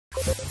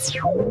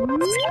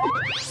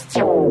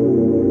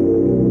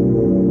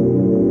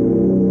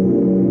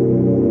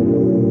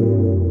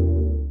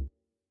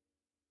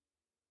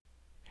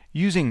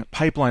Using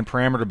pipeline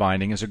parameter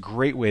binding is a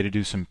great way to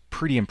do some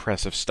pretty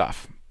impressive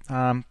stuff.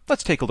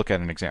 Let's take a look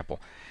at an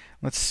example.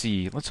 Let's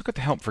look at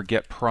the help for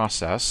get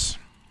process.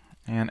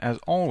 And as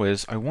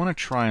always, I want to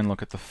try and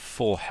look at the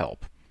full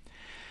help.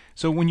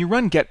 So when you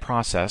run get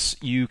process,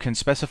 you can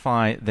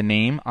specify the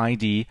name,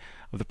 ID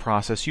of the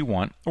process you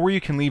want, or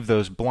you can leave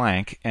those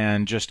blank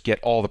and just get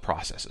all the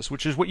processes,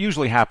 which is what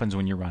usually happens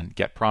when you run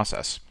get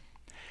process.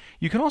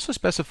 You can also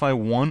specify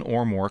one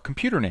or more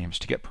computer names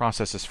to get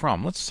processes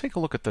from. Let's take a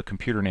look at the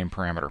computer name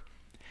parameter.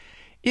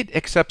 It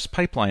accepts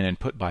pipeline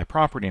input by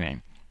property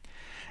name.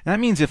 And that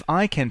means if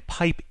I can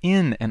pipe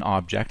in an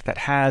object that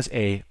has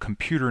a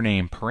computer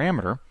name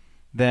parameter,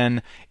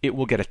 then it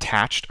will get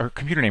attached, or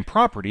computer name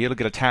property, it'll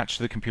get attached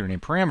to the computer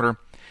name parameter,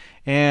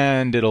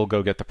 and it'll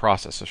go get the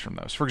processes from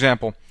those. For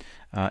example,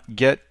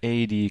 get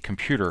AD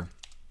computer,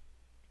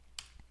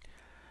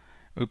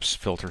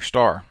 filter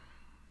star.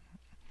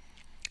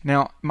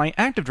 Now, my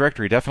Active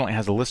Directory definitely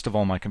has a list of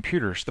all my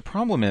computers. The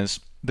problem is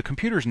the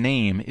computer's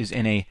name is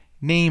in a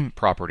name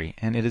property,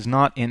 and it is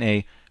not in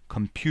a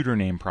computer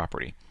name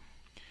property.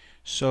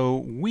 So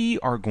we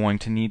are going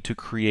to need to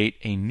create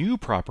a new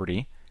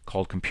property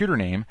called computer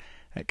name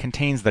that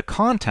contains the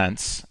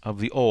contents of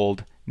the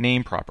old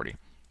name property.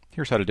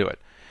 Here's how to do it.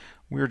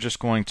 We're just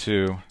going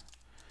to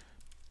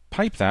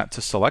pipe that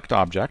to select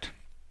object,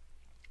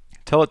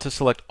 tell it to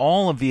select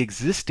all of the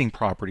existing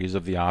properties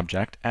of the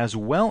object, as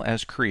well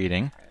as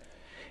creating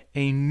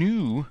a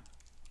new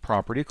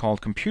property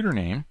called computer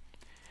name,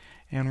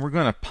 and we're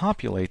going to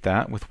populate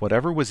that with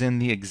whatever was in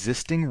the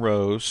existing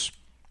row's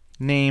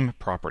name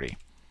property.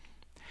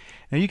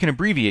 Now you can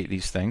abbreviate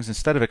these things.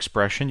 Instead of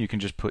expression, you can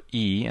just put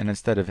E, and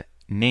instead of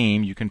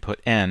name, you can put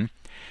N.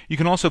 You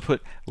can also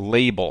put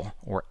label,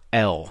 or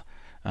L.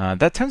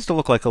 That tends to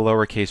look like a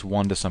lowercase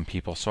 1 to some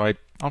people, so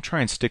I'll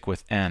try and stick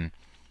with N.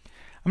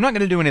 I'm not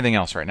going to do anything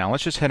else right now.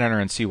 Let's just hit enter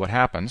and see what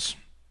happens.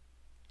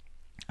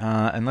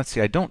 And let's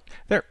see, I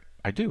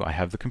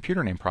have the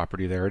computer name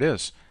property. There it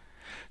is.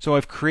 So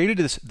I've created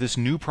this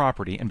new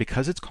property, and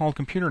because it's called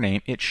computer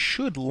name, it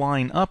should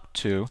line up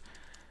to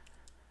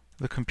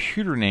the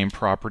computer name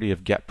property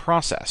of get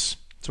process.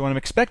 So what I'm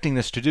expecting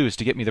this to do is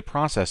to get me the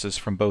processes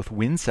from both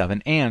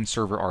Win7 and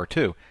server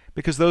R2,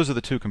 because those are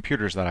the two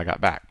computers that I got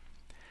back.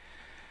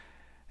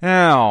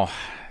 Now,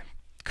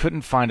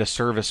 couldn't find a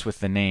service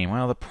with the name.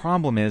 Well, the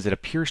problem is it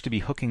appears to be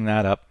hooking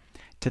that up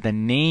to the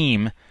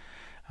name.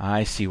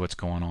 I see what's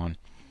going on.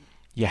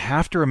 You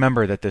have to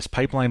remember that this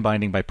pipeline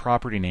binding by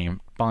property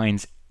name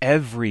binds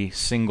every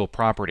single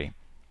property.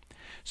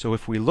 So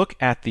if we look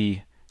at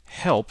the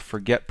help for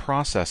get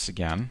process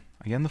again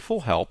the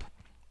full help,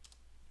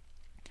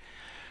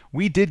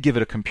 we did give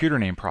it a computer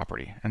name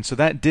property, and so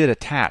that did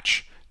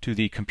attach to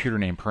the computer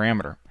name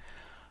parameter.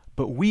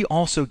 But we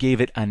also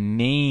gave it a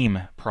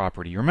name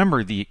property.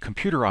 Remember, the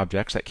computer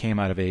objects that came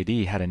out of AD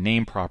had a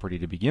name property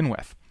to begin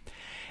with.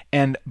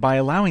 And by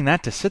allowing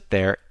that to sit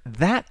there,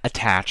 that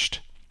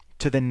attached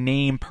to the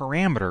name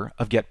parameter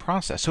of get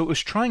process. So it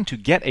was trying to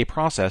get a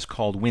process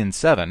called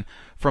Win7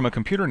 from a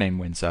computer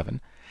named Win7,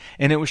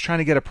 and it was trying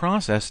to get a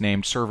process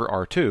named server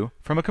R2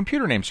 from a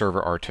computer named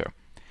server R2.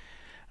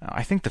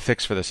 I think the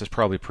fix for this is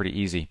probably pretty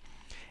easy.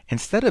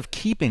 Instead of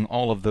keeping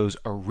all of those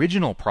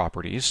original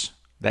properties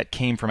that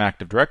came from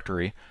Active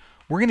Directory,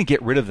 we're going to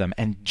get rid of them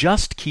and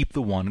just keep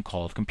the one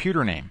called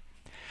computer name.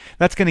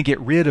 That's going to get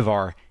rid of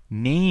our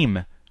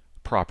name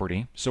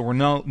property, so we're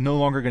no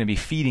longer going to be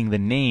feeding the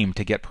name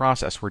to get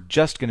process. We're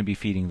just going to be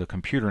feeding the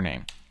computer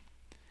name.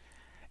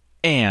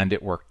 And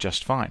it worked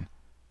just fine.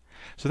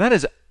 So that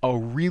is a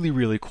really,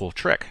 really cool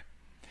trick.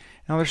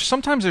 Now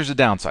sometimes there's a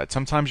downside.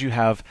 Sometimes you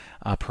have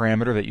a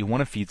parameter that you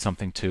want to feed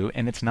something to,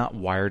 and it's not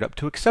wired up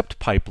to accept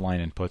pipeline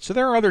input. So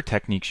there are other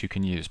techniques you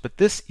can use, but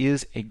this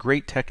is a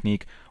great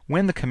technique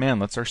when the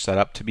commandlets are set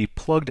up to be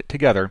plugged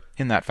together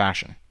in that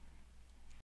fashion.